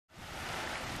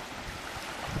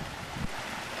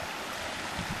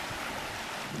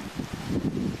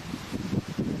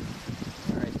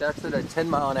That's at a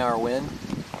 10-mile-an-hour wind,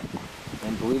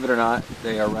 and believe it or not,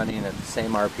 they are running at the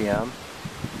same RPM.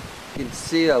 You can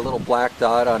see a little black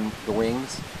dot on the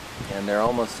wings, and they're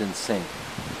almost in sync.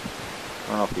 I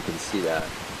don't know if you can see that.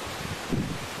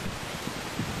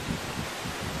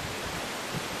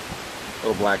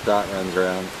 Little black dot runs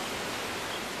around.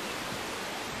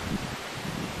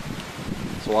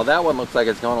 So while that one looks like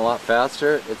it's going a lot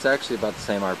faster, it's actually about the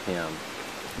same RPM.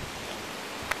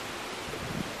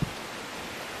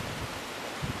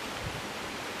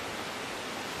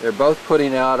 They're both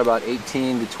putting out about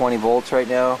 18 to 20 volts right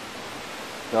now.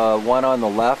 The one on the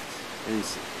left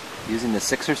is using the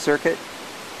 6er circuit.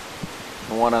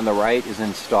 The one on the right is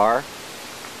in star.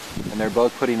 And they're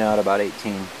both putting out about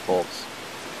 18 volts.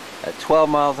 At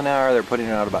 12 miles an hour, they're putting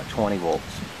out about 20 volts.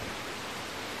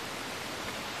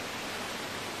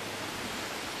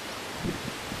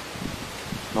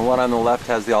 The one on the left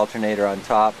has the alternator on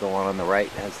top. The one on the right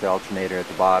has the alternator at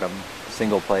the bottom.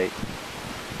 Single plate.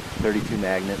 32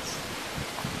 magnets.